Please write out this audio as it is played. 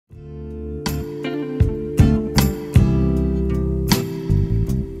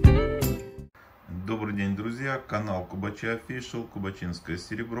друзья, канал Кубачи Кубачинское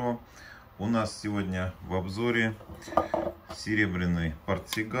серебро. У нас сегодня в обзоре серебряный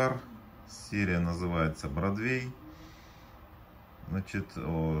портсигар. Серия называется Бродвей. Значит,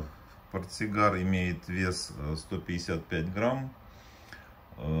 портсигар имеет вес 155 грамм.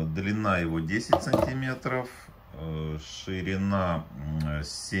 Длина его 10 сантиметров. Ширина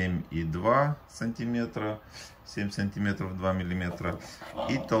 7,2 сантиметра, 7 сантиметров 2 миллиметра,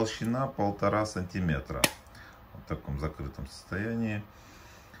 и толщина 1,5 сантиметра. В таком закрытом состоянии.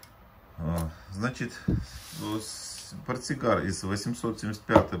 Значит, портсигар из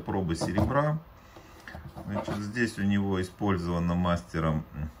 875 пробы серебра. Значит, здесь у него использована мастером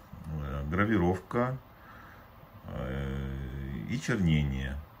гравировка и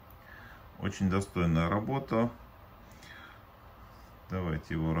чернение. Очень достойная работа.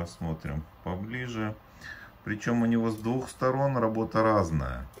 Давайте его рассмотрим поближе. Причем у него с двух сторон работа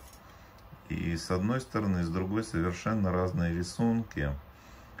разная. И с одной стороны, и с другой совершенно разные рисунки.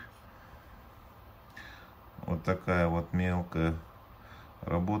 Вот такая вот мелкая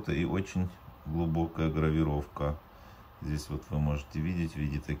работа и очень глубокая гравировка. Здесь вот вы можете видеть в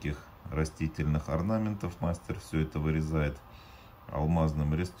виде таких растительных орнаментов. Мастер все это вырезает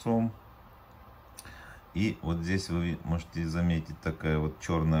алмазным резцом. И вот здесь вы можете заметить такая вот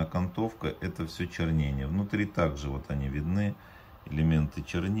черная окантовка. Это все чернение. Внутри также вот они видны, элементы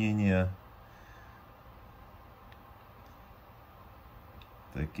чернения.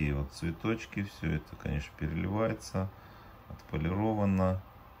 Такие вот цветочки. Все это, конечно, переливается, отполировано.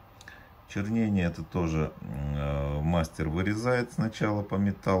 Чернение это тоже мастер вырезает сначала по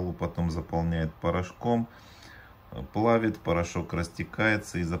металлу, потом заполняет порошком. Плавит, порошок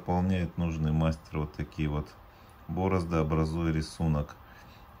растекается и заполняет нужный мастер вот такие вот борозды, образуя рисунок.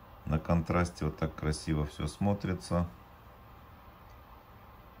 На контрасте вот так красиво все смотрится.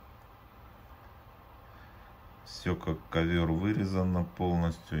 Все как ковер вырезано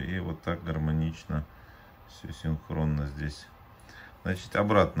полностью и вот так гармонично, все синхронно здесь. Значит,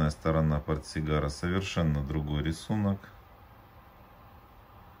 обратная сторона портсигара совершенно другой рисунок.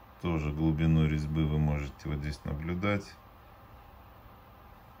 Тоже глубину резьбы вы можете вот здесь наблюдать.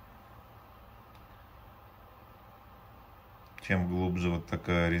 Чем глубже вот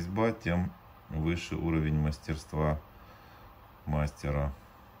такая резьба, тем выше уровень мастерства мастера.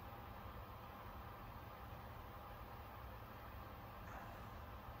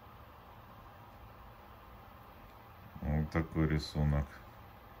 Вот такой рисунок.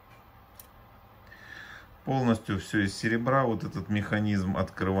 Полностью все из серебра. Вот этот механизм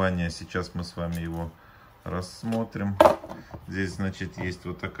открывания, сейчас мы с вами его рассмотрим. Здесь, значит, есть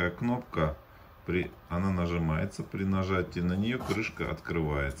вот такая кнопка. Она нажимается. При нажатии на нее крышка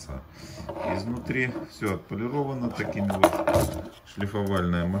открывается. Изнутри все отполировано. Такими вот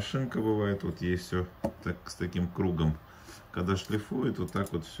шлифовальная машинка бывает. Вот ей все так, с таким кругом. Когда шлифует, вот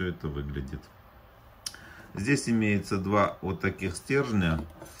так вот все это выглядит. Здесь имеется два вот таких стержня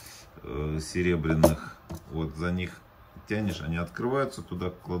серебряных. Вот за них тянешь, они открываются, туда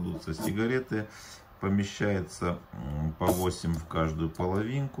кладутся сигареты, помещается по 8 в каждую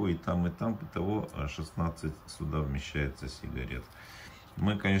половинку, и там итого 16 сюда вмещается сигарет.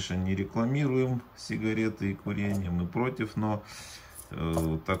 Мы, конечно, не рекламируем сигареты и курение, мы против, но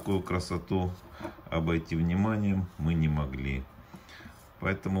такую красоту обойти вниманием мы не могли.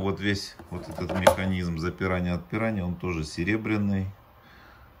 Поэтому вот весь вот этот механизм запирания-отпирания, он тоже серебряный.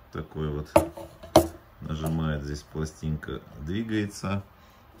 Такой вот нажимает, здесь пластинка двигается,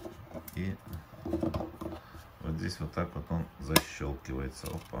 и вот здесь вот так вот он защелкивается.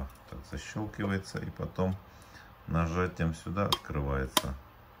 Опа, так защелкивается, и потом нажатием сюда открывается.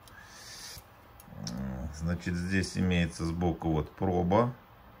 Значит, здесь имеется сбоку вот проба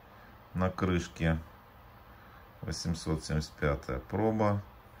на крышке, 875 проба.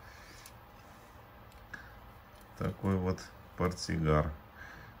 Такой вот портсигар.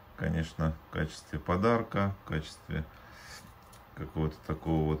 Конечно, в качестве подарка, в качестве какого-то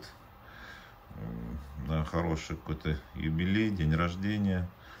такого вот, да, хороший какой-то юбилей, день рождения.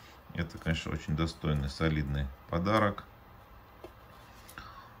 Это, конечно, очень достойный, солидный подарок.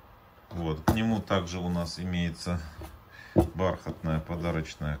 Вот, к нему также у нас имеется бархатная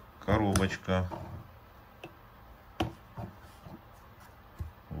подарочная коробочка.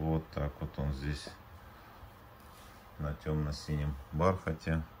 Вот так вот он здесь на темно-синем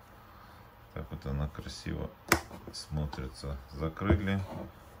бархате. Так вот она красиво смотрится. Закрыли,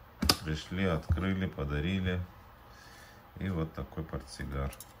 пришли, открыли, подарили. И вот такой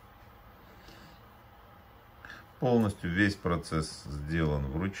портсигар. Полностью весь процесс сделан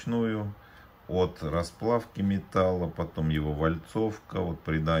вручную. от расплавки металла, потом его вальцовка, вот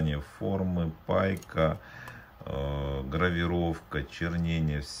придание формы, пайка, гравировка,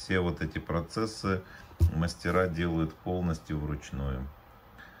 чернение. Все вот эти процессы мастера делают полностью вручную.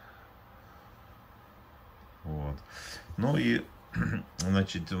 Вот. Ну и,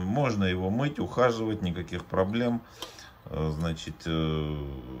 значит, можно его мыть, ухаживать, никаких проблем. Значит,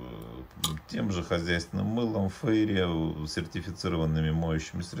 тем же хозяйственным мылом, фейри, сертифицированными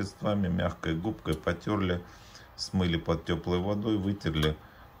моющими средствами, мягкой губкой потерли, смыли под теплой водой, вытерли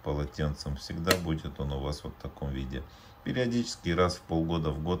полотенцем. Всегда будет он у вас вот в таком виде. Периодически, раз в полгода,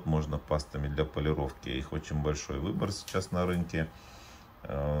 в год можно пастами для полировки. Их очень большой выбор сейчас на рынке.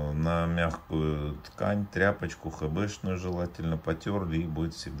 На мягкую ткань, тряпочку, ХБшную желательно потерли, и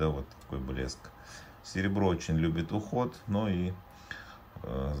будет всегда вот такой блеск. Серебро очень любит уход, но и,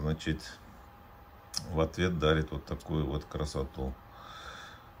 значит, в ответ дарит вот такую вот красоту.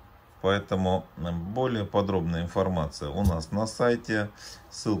 Поэтому более подробная информация у нас на сайте.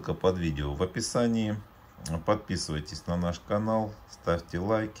 Ссылка под видео в описании. Подписывайтесь на наш канал, ставьте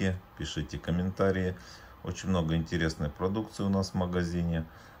лайки, пишите комментарии. Очень много интересной продукции у нас в магазине.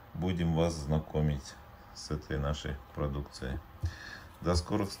 Будем вас знакомить с этой нашей продукцией. До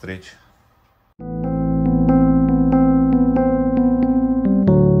скорых встреч!